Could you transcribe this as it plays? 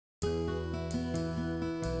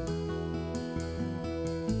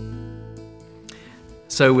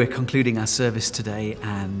So we're concluding our service today,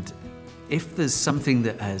 and if there's something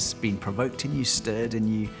that has been provoked in you, stirred in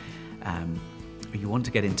you, or you want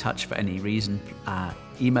to get in touch for any reason, our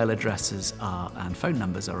email addresses and phone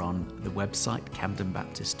numbers are on the website,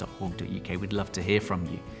 camdenbaptist.org.uk. We'd love to hear from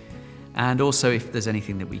you. And also if there's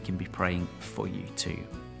anything that we can be praying for you too.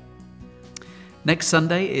 Next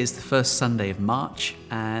Sunday is the first Sunday of March,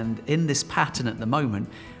 and in this pattern at the moment,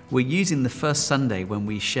 we're using the first Sunday when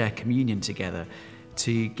we share communion together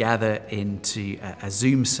to gather into a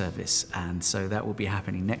Zoom service, and so that will be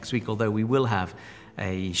happening next week, although we will have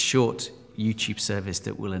a short YouTube service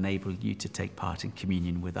that will enable you to take part in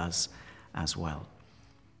communion with us as well.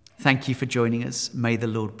 Thank you for joining us. May the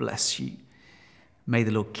Lord bless you. May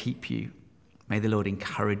the Lord keep you. May the Lord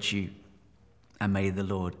encourage you. And may the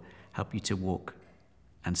Lord help you to walk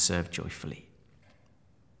and serve joyfully.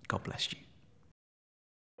 God bless you.